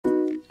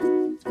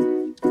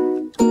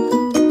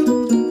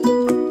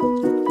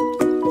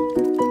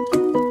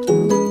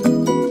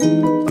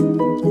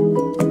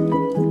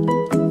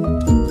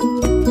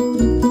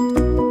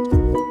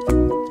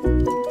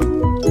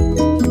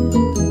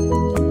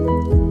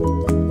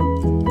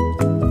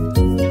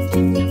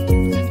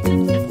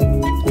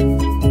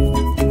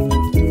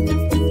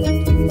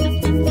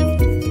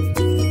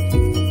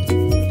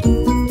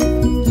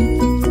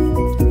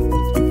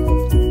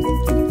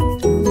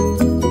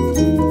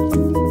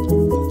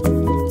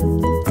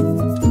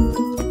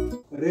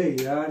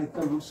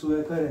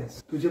सोया कर है।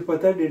 तुझे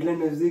पता है डेडलाइन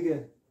नजदीक है।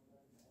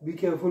 Be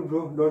careful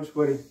bro, don't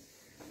worry.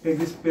 Take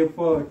this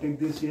paper, take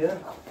this here,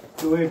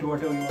 do it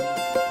whatever you want.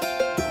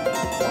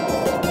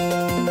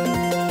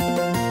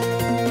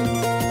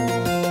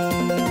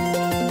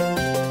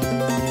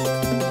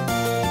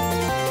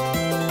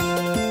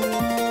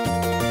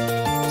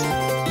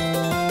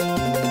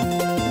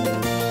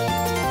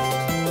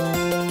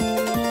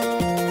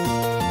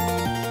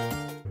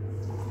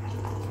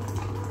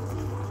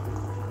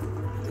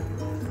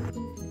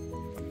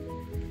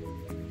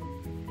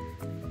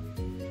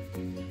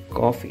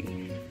 Coffee.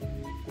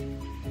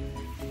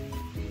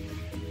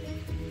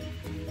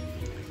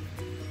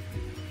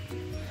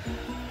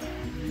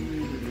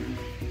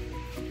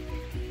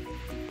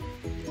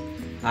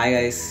 Hi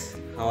guys,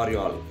 how are you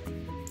all?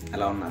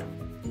 Hello Nar.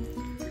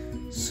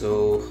 So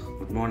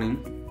good morning.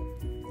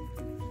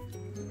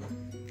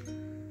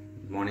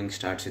 Morning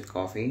starts with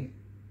coffee,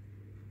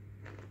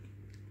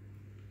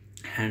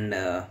 and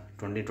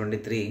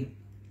 2023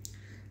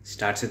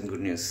 starts with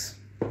good news.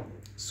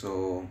 So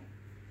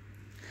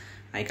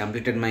I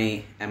completed my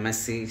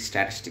MSc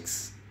Statistics.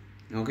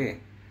 Okay,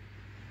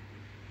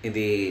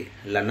 ఇది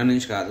London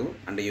నుంచి కాదు,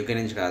 అంటే UK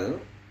నుంచి కాదు.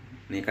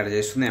 నేను ఇక్కడ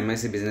చేస్తుంది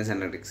MSc business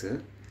analytics.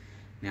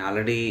 నేను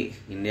ఆల్రెడీ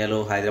ఇండియాలో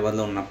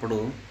హైదరాబాద్లో ఉన్నప్పుడు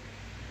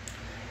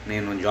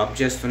నేను జాబ్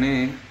చేస్తూనే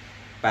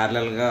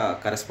ప్యారలల్గా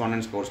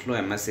కరెస్పాండెన్స్ కోర్స్లో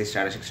MSc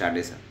స్టాటిస్టిక్స్ స్టార్ట్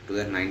చేశాను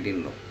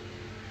 2019లో.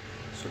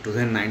 సో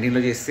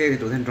 2019లో చేస్తే ఇది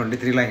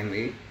 2023లో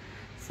అయింది.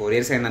 4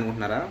 years అయింది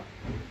అనుకుంటున్నారా?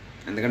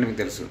 ఎందుకంటే మీకు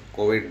తెలుసు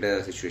కోవిడ్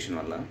సిచ్యువేషన్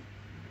వల్ల.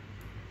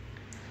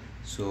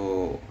 సో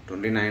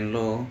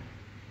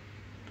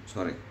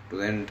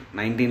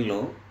 2019లో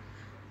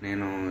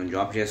నేను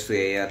జాబ్ చేస్తూ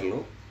ఏఆర్లో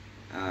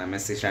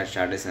MSc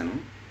స్టార్ట్ చేశాను.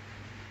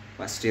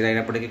 ఫస్ట్ ఇయర్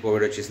అయినప్పటికీ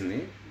కోవిడ్ వచ్చేసింది.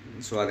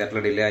 సో అది అట్లా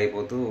డిలే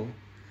అయిపోతూ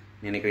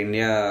నేను ఇక్కడ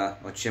ఇండియా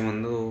వచ్చే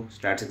ముందు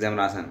స్టాట్స్ ఎగ్జామ్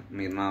రాశాను.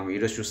 మీరు నా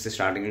వీడియోస్ చూస్తే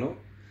స్టార్టింగ్లో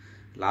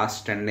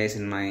last 10 days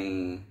in my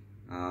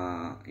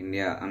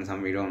India అని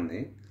సమ్ వీడియో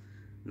ఉంది.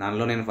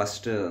 దానిలో నేను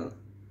ఫస్ట్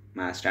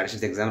మా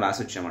స్టాటిస్టిక్స్ ఎగ్జామ్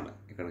రాసి వచ్చామాట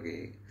ఇక్కడికి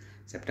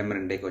సెప్టెంబర్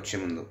ఇంటేకి వచ్చే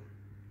ముందు.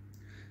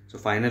 సో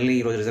ఫైనల్లీ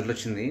ఈరోజు రిజల్ట్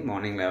వచ్చింది.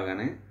 మార్నింగ్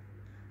లేవగానే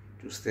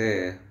చూస్తే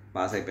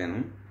పాస్ అయిపోయాను.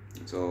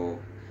 సో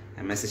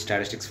MSc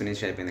స్టాటిస్టిక్స్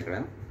ఫినిష్ అయిపోయింది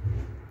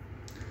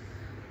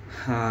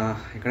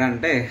ఇక్కడ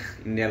అంటే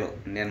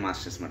ఇండియన్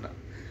మాస్టర్స్ అనమాట.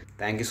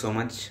 Thank you so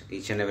much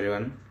each and every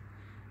one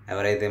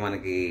ఎవరైతే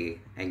మనకి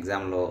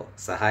ఎగ్జామ్లో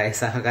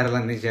సహకారాలు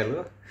అందించారు,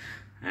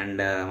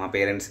 అండ్ మా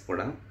పేరెంట్స్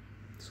కూడా.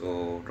 సో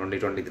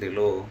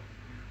 2023లో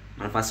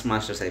మన ఫస్ట్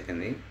మాస్టర్స్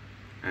అయిపోయింది,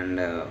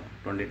 అండ్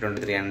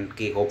 2023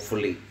 అండ్కి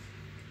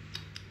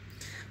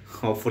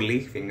హోప్ఫుల్లీ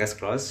ఫింగర్స్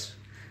క్రాస్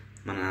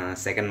మన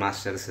సెకండ్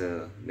మాస్టర్స్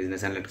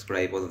బిజినెస్ అనలిటిక్స్ కూడా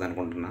అయిపోతుంది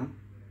అనుకుంటున్నా.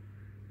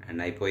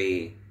 అండ్ అయిపోయి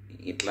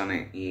ఇట్లానే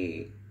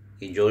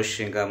ఈ జోష్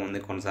ఇంకా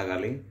ముందుకు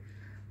కొనసాగాలి.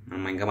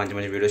 మనం ఇంకా మంచి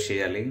మంచి వీడియోస్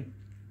చేయాలి,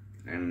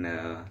 అండ్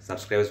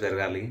సబ్స్క్రైబర్స్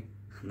పెరగాలి.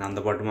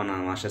 దాంతోపాటు మన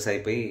మాస్టర్స్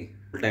అయిపోయి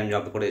ఫుల్ టైం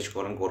జాబ్ కూడా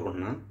తెచ్చుకోవాలని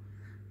కోరుకుంటున్నా.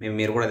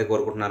 మీరు కూడా అదే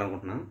కోరుకుంటున్నారు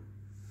అనుకుంటున్నా.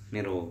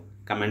 మీరు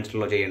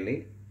కమెంట్స్లో చేయండి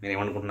మీరు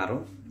ఏమనుకుంటున్నారు.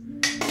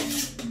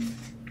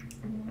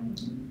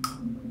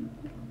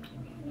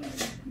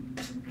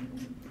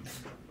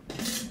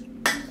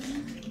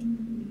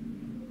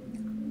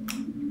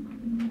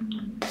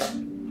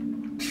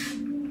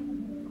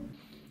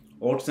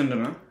 ఓట్స్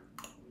తింటున్నా.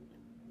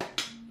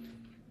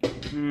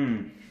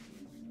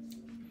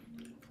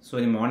 సో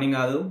ఇది మార్నింగ్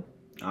కాదు,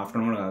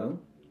 ఆఫ్టర్నూన్ కూడా కాదు,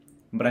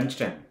 బ్రంచ్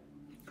టైం.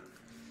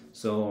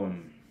 సో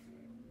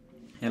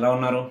ఎలా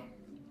ఉన్నారు?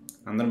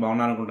 అందరూ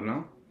బాగున్నారు అనుకుంటున్నా.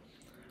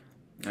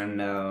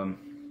 And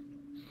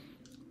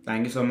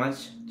thank you so much.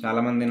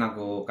 చాలామంది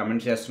నాకు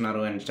కమెంట్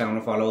చేస్తున్నారు,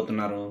 ఇన్స్టాగ్రామ్లో ఫాలో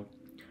అవుతున్నారు,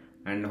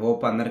 అండ్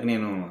హోప్ అందరికి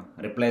నేను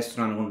రిప్లై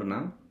ఇస్తున్నాను అనుకుంటున్నా.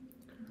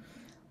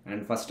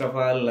 అండ్ ఫస్ట్ ఆఫ్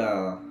ఆల్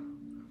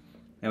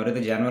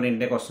ఎవరైతే జనవరి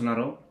ఇంటేకి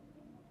వస్తున్నారో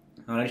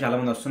ఆల్రెడీ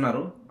చాలామంది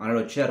వస్తున్నారు, ఆల్రెడీ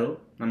వచ్చారు.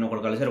 నన్ను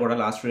ఒకటి కలిసారు కూడా,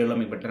 లాస్ట్ వీడియోలో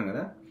మీకు పెట్టాను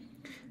కదా.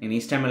 నేను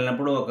ఈస్ట్ టైం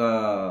వెళ్ళినప్పుడు ఒక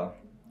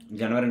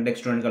జనవరి ఇంటెక్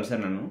స్టూడెంట్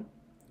కలిసారు నన్ను.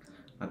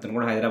 అతను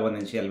కూడా హైదరాబాద్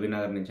నుంచి, ఎల్బీ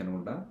నగర్ నుంచి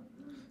అనుకుంటా.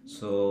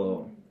 సో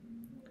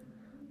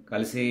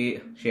కలిసి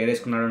షేర్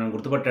చేసుకున్నాడు, నన్ను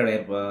గుర్తుపట్టాడు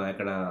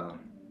ఇక్కడ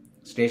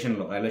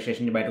స్టేషన్లో, రైల్వే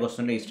స్టేషన్ నుంచి బయటకు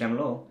వస్తుంటే ఈస్ట్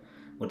టైంలో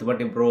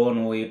గుర్తుపట్టి, బ్రో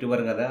నువ్వు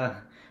యూట్యూబర్ కదా,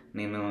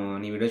 నేను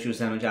నీ వీడియో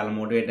చూశాను, చాలా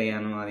మోటివేట్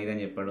అయ్యాను, అది ఇది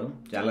అని చెప్పాడు.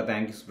 చాలా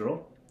థ్యాంక్స్ బ్రో.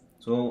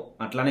 సో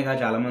అట్లానే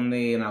కాదు,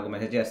 చాలామంది నాకు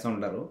మెసేజ్ చేస్తూ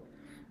ఉంటారు,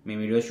 మీ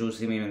వీడియోస్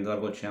చూసి మేము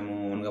ఎంతవరకు వచ్చాము,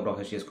 ఓన్గా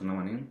ప్రాసెస్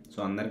చేసుకున్నామని. సో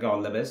అందరికీ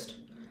all the best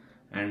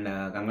and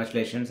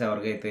congratulations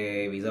ఎవరికైతే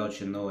వీసా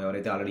వచ్చిందో,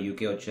 ఎవరైతే ఆల్రెడీ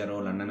యూకే వచ్చారో,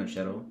 లండన్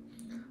వచ్చారో.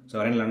 సో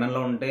ఎవరైనా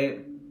లండన్లో ఉంటే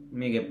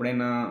మీకు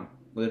ఎప్పుడైనా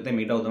కుదిరితే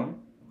మీట్ అవుదాం.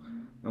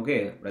 ఓకే,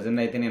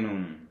 ప్రజెంట్ అయితే నేను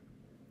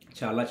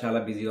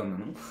చాలా బిజీగా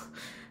ఉన్నాను,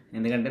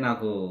 ఎందుకంటే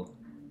నాకు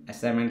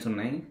అసైన్మెంట్స్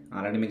ఉన్నాయి.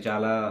 ఆల్రెడీ మీకు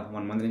చాలా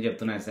 1 month నుంచి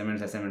చెప్తున్నా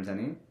అసైన్మెంట్స్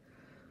అని.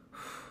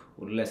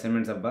 ఫుల్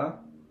అసైన్మెంట్స్ అబ్బా.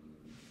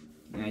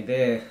 నేనైతే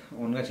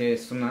ఓన్గా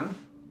చేస్తున్నా,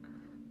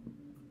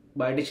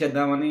 బయట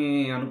చేద్దామని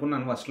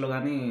అనుకున్నాను ఫస్ట్లో,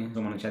 కానీ సో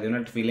మనం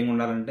చదివినట్టు ఫీలింగ్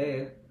ఉండాలంటే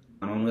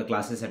మన ఓన్గా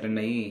క్లాసెస్ అటెండ్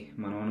అయ్యి,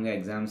 మన ఓన్గా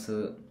ఎగ్జామ్స్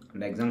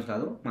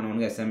కాదు, మన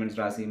ఓన్గా అసైన్మెంట్స్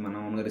రాసి, మన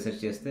ఓన్గా రీసెర్చ్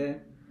చేస్తే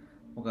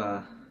ఒక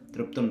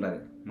తృప్తి ఉంటుంది.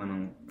 మనం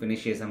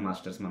ఫినిష్ చేసాం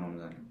మాస్టర్స్ మన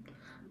ఓన్గా.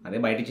 అదే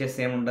బయట చేస్తే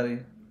ఏముంటుంది,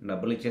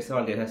 డబ్బులు ఇచ్చేస్తే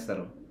వాళ్ళు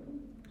చేసేస్తారు.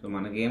 సో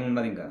మనకేం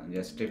ఉండదు, ఇంకా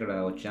జస్ట్ ఇక్కడ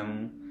వచ్చాము,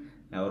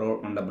 ఎవరో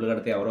మన డబ్బులు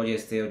కడితే ఎవరో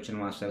చేస్తే వచ్చిన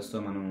మాస్టర్స్తో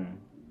మనం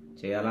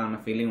చేయాలా అన్న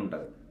ఫీలింగ్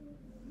ఉంటుంది.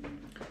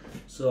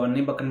 సో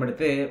అన్నీ పక్కన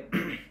పెడితే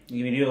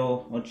ఈ వీడియో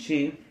వచ్చి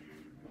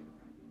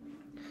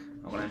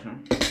ఒక నిమిషం.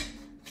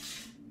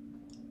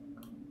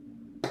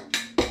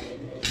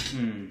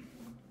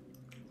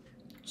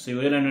 సో ఈ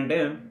వీడియోలో ఏంటంటే,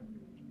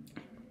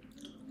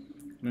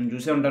 నేను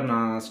చూసే ఉంటాను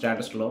నా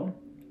స్టేటస్లో,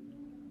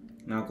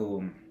 నాకు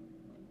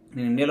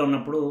నేను ఇండియాలో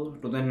ఉన్నప్పుడు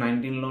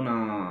 2019లో నా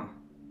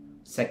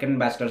సెకండ్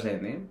బ్యాచిలర్స్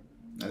అయింది,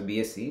 అది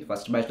బీఎస్సీ.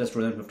 ఫస్ట్ బ్యాచిలర్స్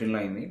 2015లో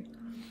అయింది,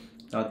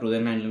 తర్వాత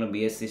 2019లో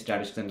బీఎస్సీ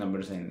స్టాటిస్టిక్స్ అండ్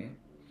కంప్యూటర్స్ అయింది.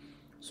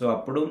 సో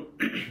అప్పుడు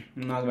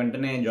నాకు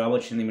వెంటనే జాబ్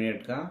వచ్చింది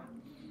ఇమీడియట్గా,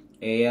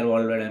 ఏఆర్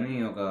వరల్డ్ వైడ్ అని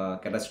ఒక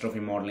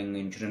కెటాస్ట్రోఫీ మోడలింగ్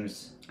ఇన్సూరెన్స్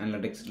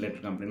అనలిటిక్స్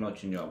రిలేటెడ్ కంపెనీలో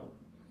వచ్చింది జాబ్.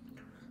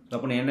 సో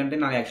అప్పుడు ఏంటంటే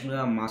నాకు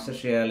యాక్చువల్గా మాస్టర్స్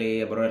చేయాలి,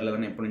 అబ్రాడ్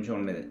వెళ్ళాలని ఎప్పటి నుంచో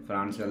ఉండేది,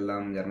 ఫ్రాన్స్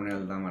వెళ్దాం, జర్మనీ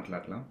వెళ్దాం,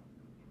 అట్లా.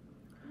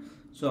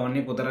 సో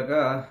అవన్నీ కుదరక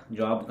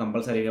జాబ్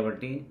కంపల్సరీ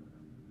కాబట్టి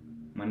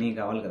మనీ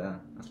కావాలి కదా,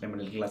 అసలే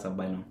మిడిల్ క్లాస్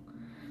అబ్బాయిను,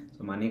 సో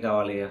మనీ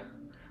కావాలి.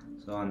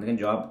 సో అందుకని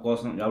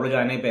జాబ్లో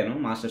జాయిన్ అయిపోయాను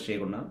మాస్టర్స్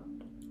చేయకుండా.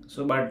 సో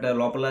బట్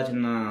లోపల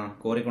చిన్న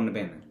కోరిక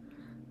ఉండిపోయింది,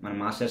 మనం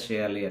మాస్టర్స్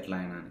చేయాలి ఎట్లా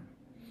అయినా అని.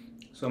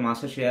 సో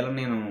మాస్టర్స్ చేయాలని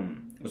నేను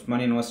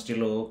ఉస్మానియా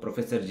యూనివర్సిటీలో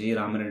professor G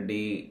Ramireddy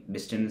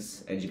distance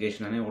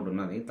education అని ఒకటి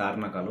ఉన్నది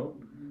తార్నాకాలో,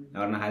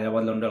 ఎవరైనా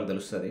హైదరాబాద్లో ఉంటే వాళ్ళకి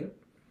తెలుస్తుంది.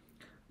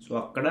 సో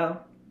అక్కడ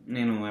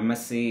నేను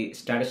ఎంఎస్సి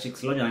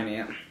స్టాటిస్టిక్స్లో జాయిన్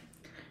అయ్యా.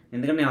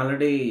 ఎందుకంటే నేను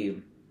already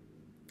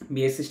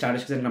BSc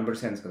statistics and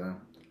computer science కదా.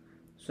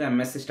 సో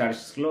ఎంఎస్సి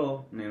స్టాటిస్టిక్స్లో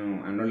నేను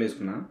ఎన్రోల్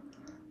చేసుకున్నా.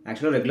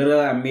 యాక్చువల్గా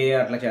రెగ్యులర్గా ఎంబీఏ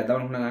అట్లా చేద్దాం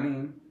అనుకున్నా కానీ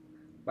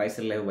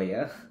పైసలు లేవు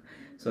భయ్యా.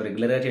 సో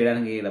రెగ్యులర్గా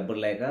చేయడానికి డబ్బులు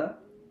లేక,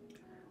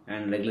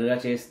 అండ్ రెగ్యులర్గా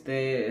చేస్తే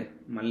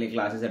మళ్ళీ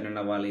క్లాసెస్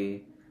అటెండ్ అవ్వాలి,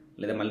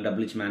 లేదా మళ్ళీ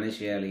డబ్బులు ఇచ్చి మేనేజ్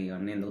చేయాలి,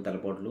 అన్నీ ఎందుకు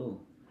తలపోట్లు,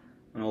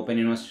 మనం ఓపెన్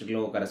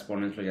యూనివర్సిటీలో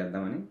కరెస్పాండెన్స్లో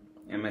చేద్దామని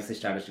MSc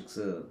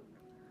statistics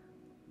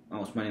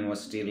Osman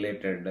university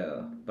related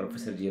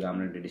professor G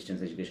Ramireddy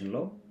distance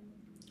ఎడ్యుకేషన్లో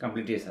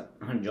కంప్లీట్ చేశా,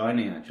 జాయిన్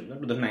అయ్యా యాక్చువల్గా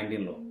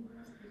 2019లో.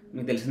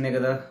 మీకు తెలిసిందే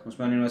కదా,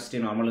 ఉస్మాన్ యూనివర్సిటీ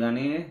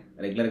నార్మల్గానే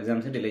రెగ్యులర్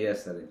ఎగ్జామ్స్ డిలే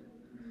చేస్తుంది,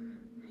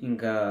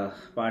 ఇంకా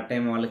పార్ట్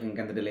టైం వాళ్ళకి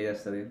ఇంకెంత డిలే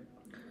చేస్తుంది.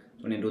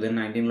 సో నేను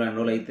 2019లో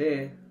ఎన్రోల్ అయితే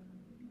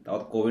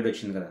తర్వాత కోవిడ్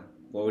వచ్చింది కదా,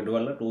 కోవిడ్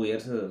వల్ల 2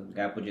 years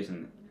గ్యాప్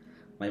వచ్చేసింది.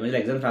 మధ్యలో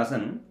ఎగ్జామ్స్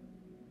రాశాను.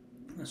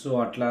 సో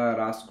అట్లా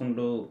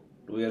రాసుకుంటూ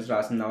 2 years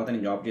రాసిన తర్వాత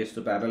నేను జాబ్ చేస్తూ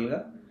ప్యారల్గా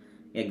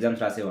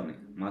exams రాసేవాడిని,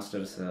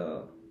 masters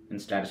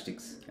in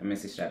statistics,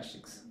 MSc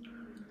statistics.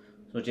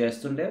 So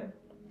చేస్తుంటే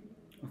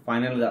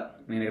ఫైనల్గా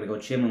నేను ఇక్కడికి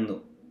వచ్చే ముందు,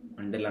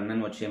 అంటే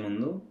లండన్ వచ్చే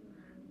ముందు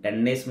 10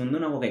 days ముందు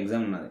నాకు ఒక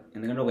ఎగ్జామ్ ఉన్నది.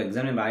 ఎందుకంటే ఒక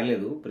ఎగ్జామ్ నేను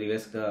రాయలేదు,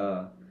 ప్రీవియస్గా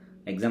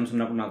ఎగ్జామ్స్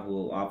ఉన్నప్పుడు నాకు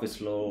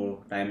ఆఫీస్లో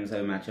టైమ్స్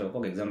అవి మ్యాచ్ అవ్వక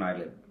ఒక ఎగ్జామ్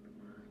రాయలేదు.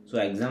 సో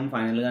ఎగ్జామ్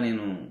ఫైనల్గా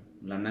నేను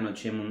లండన్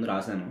వచ్చే ముందు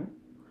రాశాను.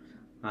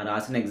 ఆ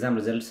రాసిన ఎగ్జామ్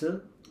రిజల్ట్స్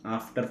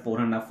ఆఫ్టర్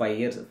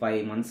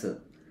 5 months,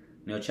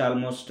 నేను వచ్చి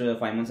ఆల్మోస్ట్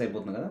 5 months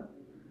అయిపోతుంది కదా.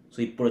 సో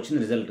ఇప్పుడు వచ్చింది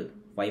రిజల్ట్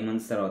 5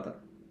 months తర్వాత,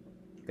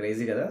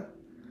 క్రేజీ కదా.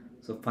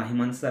 సో 5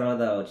 months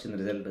తర్వాత వచ్చింది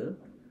రిజల్ట్.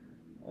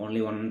 ఓన్లీ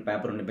 1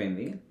 paper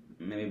ఉండిపోయింది,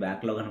 మేబీ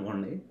బ్యాక్లాగ్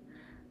అనుకోండి,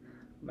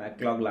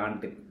 బ్యాక్లాగ్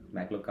లాంటిది,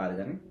 బ్యాక్లాగ్ కాదు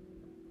కానీ.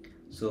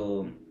 సో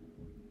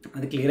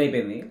అది క్లియర్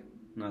అయిపోయింది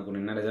నాకు.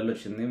 నిన్న రిజల్ట్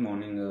వచ్చింది,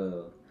 మార్నింగ్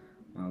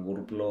మా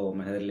గ్రూప్లో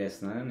మెసేజ్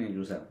చేస్తున్నా, నేను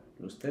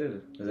చూస్తే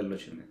రిజల్ట్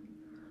వచ్చింది.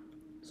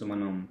 సో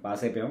మనం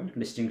పాస్ అయిపోయాం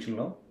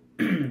డిస్టింక్షన్లో.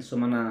 సో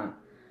మన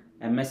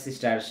MSc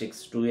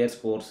statistics 2 years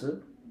course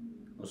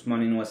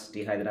Osman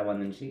university Hyderabad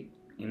నుంచి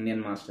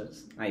ఇండియన్ మాస్టర్స్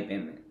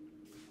అయిపోయింది.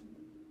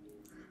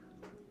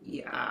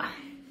 యా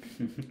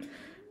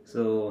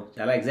సో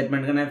చాలా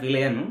ఎక్సైట్మెంట్గానే ఫీల్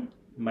అయ్యాను,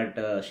 బట్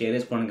షేర్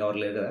చేసుకోవడానికి ఎవరు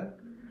లేరు కదా.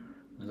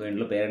 సో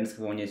ఇంట్లో పేరెంట్స్కి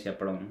ఫోన్ చేసి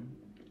చెప్పడం,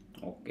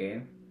 ఓకే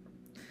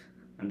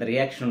అంత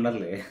రియాక్షన్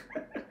ఉండదులే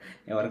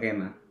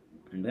ఎవరికైనా.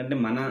 ఎందుకంటే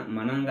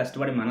మనం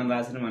కష్టపడి మనం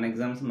రాసిన మన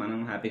ఎగ్జామ్స్ మనం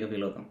హ్యాపీగా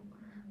ఫీల్ అవుతాం,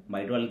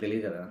 బయట వాళ్ళకి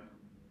తెలియదు కదా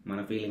మన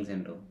ఫీలింగ్స్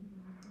ఏంటో.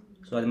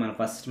 సో అది మన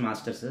ఫస్ట్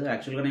మాస్టర్స్.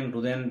 యాక్చువల్గా నేను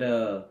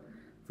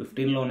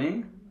 2015లోనే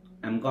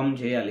ఎంకామ్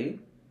చేయాలి,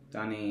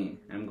 కానీ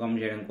ఎంకామ్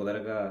చేయడం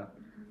కుదరక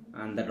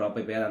అంతా డ్రాప్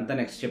అయిపోయాయి. అదంతా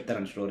నెక్స్ట్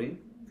చెప్తాను స్టోరీ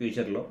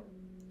ఫ్యూచర్లో.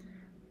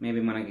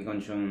 మేబీ మనకి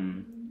కొంచెం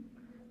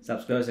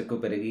సబ్స్క్రైబర్స్ ఎక్కువ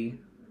పెరిగి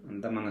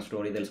అంతా మన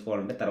స్టోరీ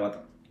తెలుసుకోవాలంటే తర్వాత,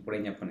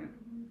 ఇప్పుడేం చెప్పను నేను.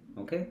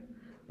 ఓకే,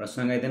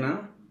 ప్రస్తుతంగా అయితే నా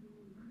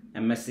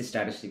MSc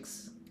statistics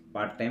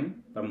part time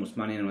from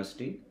Osmania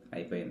university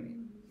అయిపోయింది.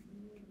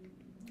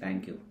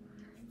 Thank you.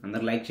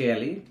 అందరు లైక్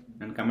చేయాలి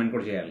అండ్ కమెంట్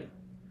కూడా చేయాలి.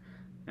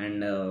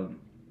 అండ్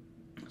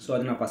సో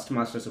అది నా ఫస్ట్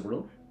మాస్టర్స్ ఇప్పుడు.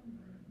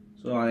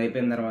 సో అది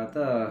అయిపోయిన తర్వాత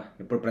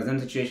ఇప్పుడు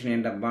ప్రజెంట్ సిచ్యువేషన్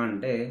ఏంటబ్బా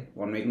అంటే,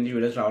 1 week నుంచి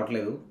వీడియోస్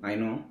రావట్లేదు.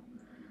 అయినో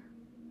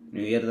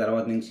న్యూ ఇయర్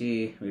తర్వాత నుంచి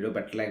వీడియో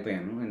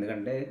పెట్టలేకపోయాను,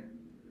 ఎందుకంటే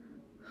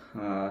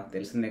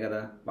తెలిసిందే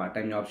కదా పార్ట్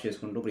టైం జాబ్స్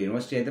చేసుకుంటూ. ఇప్పుడు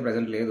యూనివర్సిటీ అయితే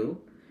ప్రజెంట్ లేదు,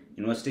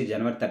 యూనివర్సిటీ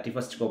January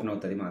 31st ఓపెన్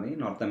అవుతుంది మాది,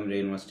 north America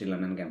university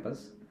London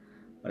campus.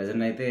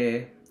 Present అయితే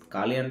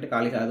ఖాళీ అంటే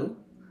ఖాళీ కాదు,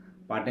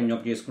 పార్ట్ టైం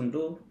జాబ్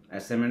చేసుకుంటూ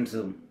అసైన్మెంట్స్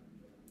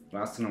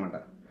రాస్తున్నమాట,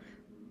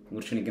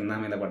 కూర్చుని కింద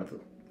మీద పడుతూ.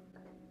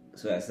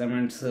 సో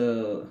అసైన్మెంట్స్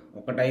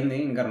ఒకటైంది,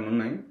 ఇంకా 2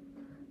 ఉన్నాయి.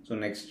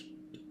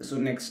 సో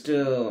నెక్స్ట్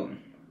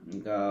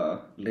ఇంకా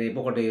రేపు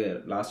ఒకటి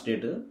లాస్ట్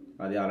డేట్,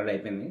 అది ఆల్రెడీ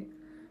అయిపోయింది.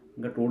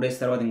 ఇంకా 2 days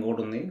తర్వాత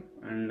ఇంకొకటి ఉంది,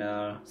 అండ్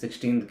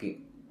 16th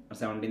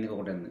 17th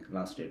ఒకటి ఉంది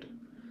లాస్ట్ డేట్.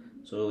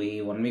 సో ఈ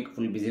 1 week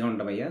ఫుల్ బిజీగా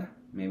ఉంటాం అయ్యా,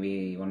 మేబీ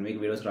 1 week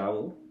వీడియోస్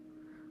రావు.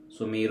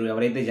 సో మీరు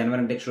ఎవరైతే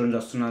జనవరి టెక్ స్టూడెంట్స్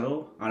వస్తున్నారో,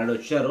 ఆల్రెడీ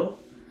వచ్చారో,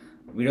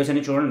 వీడియోస్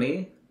అన్నీ చూడండి.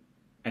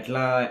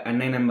 ఎట్లా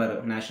NI number,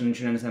 national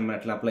insurance number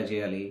ఎట్లా అప్లై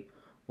చేయాలి,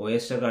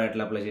 ఓఎస్ఆర్ కార్డ్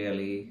ఎట్లా అప్లై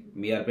చేయాలి,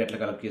 బీఆర్పీ ఎట్లా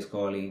కలెక్ట్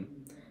చేసుకోవాలి,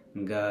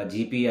 ఇంకా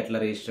జీపీ ఎట్లా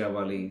రిజిస్టర్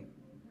అవ్వాలి,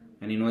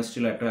 అండ్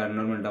యూనివర్సిటీలో ఎట్లా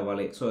ఎన్రోల్మెంట్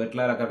అవ్వాలి. సో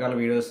ఇట్లా రకరకాల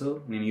వీడియోస్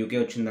నేను యూకే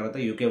వచ్చిన తర్వాత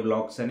యూకే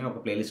వ్లాగ్స్ అని ఒక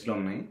ప్లేలిస్ట్లో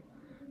ఉన్నాయి,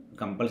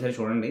 కంపల్సరీ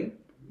చూడండి.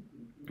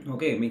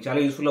 ఓకే, మీకు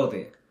చాలా యూస్ఫుల్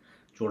అవుతాయి.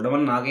 చూడడం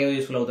వల్ల నాకే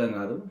యూస్ఫుల్ అవుతుంది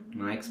కాదు,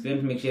 నా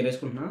ఎక్స్పీరియన్స్ మీకు షేర్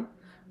చేసుకుంటున్నా,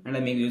 అండ్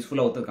మీకు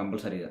యూస్ఫుల్ అవుతుంది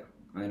కంపల్సరీగా.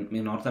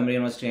 మీరు నార్త్ అమెరికా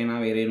యూనివర్సిటీ అయినా,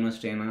 వేరే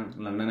యూనివర్సిటీ అయినా,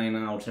 లండన్ అయినా,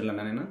 అవుట్ సైడ్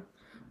లండన్ అయినా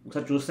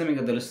ఒకసారి చూస్తే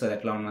మీకు తెలుస్తుంది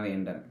ఎట్లా ఉన్నది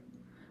ఏంటని.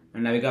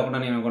 అండ్ అవి కాకుండా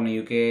నేను కొన్ని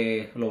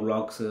యూకేలో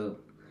వ్లాగ్స్,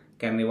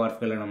 కెనరీ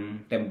వార్ఫ్కి వెళ్ళడం,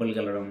 టెంపుల్కి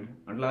వెళ్ళడం,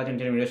 అట్లా చిన్న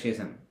చిన్న వీడియోస్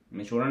చేశాను.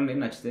 మీరు చూడండి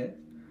నచ్చితే.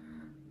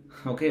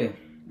 ఓకే,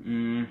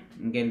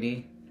 ఇంకేంటి,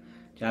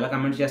 చాలా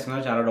కమెంట్స్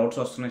చేస్తున్నారు, చాలా డౌట్స్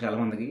వస్తున్నాయి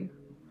చాలామందికి.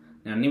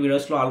 నేను అన్ని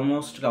వీడియోస్లో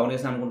ఆల్మోస్ట్ కవర్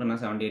చేస్తాను అనుకుంటున్నా,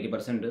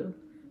 70-80%.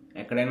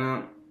 ఎక్కడైనా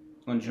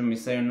కొంచెం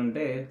మిస్ అయ్యి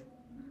ఉంటే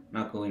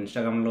నాకు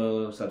ఇన్స్టాగ్రామ్లో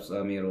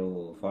మీరు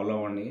ఫాలో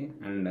అవ్వండి,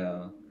 అండ్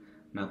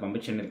నాకు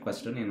పంపించండి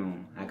రిక్వెస్ట్, నేను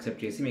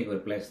యాక్సెప్ట్ చేసి మీకు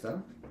రిప్లై ఇస్తాను.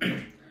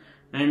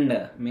 అండ్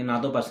మీరు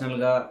నాతో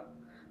పర్సనల్గా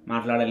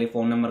మాట్లాడాలి,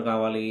 ఫోన్ నెంబర్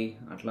కావాలి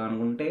అట్లా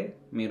అనుకుంటే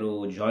మీరు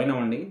జాయిన్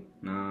అవ్వండి.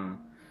 నా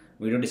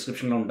వీడియో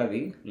డిస్క్రిప్షన్లో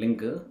ఉంటుంది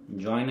లింక్,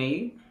 జాయిన్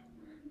అయ్యి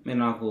మీరు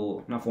నాకు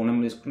నా ఫోన్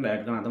నెంబర్ తీసుకుని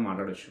డైరెక్ట్గా నాతో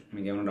మాట్లాడవచ్చు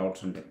మీకు ఏమైనా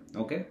డౌట్స్ ఉంటే.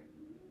 ఓకే,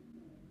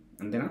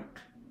 అంతేనా?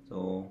 సో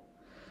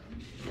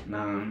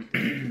నా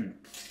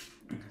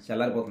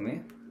చల్లారిపోతుంది.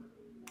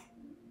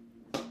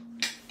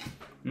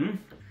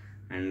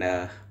 And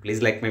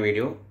please like my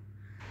video.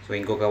 So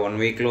ఇంకొక 1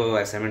 weekలో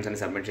అసైన్మెంట్స్ అన్ని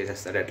సబ్మిట్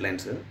చేసేస్తారు,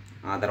 డెడ్లైన్స్.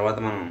 ఆ తర్వాత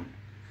మనం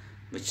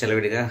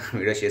విచ్చలవిడిగా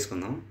వీడియోస్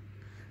చేసుకుందాం.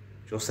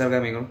 చూస్తారుగా,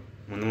 మీకు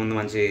ముందు ముందు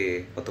మంచి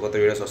కొత్త కొత్త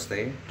వీడియోస్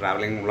వస్తాయి,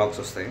 ట్రావెలింగ్ వ్లాగ్స్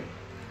వస్తాయి,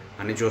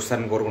 అన్నీ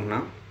చూస్తారని కోరుకుంటున్నా.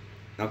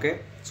 Okay,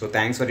 so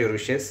thanks for your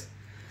wishes,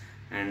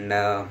 and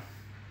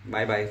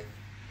bye bye.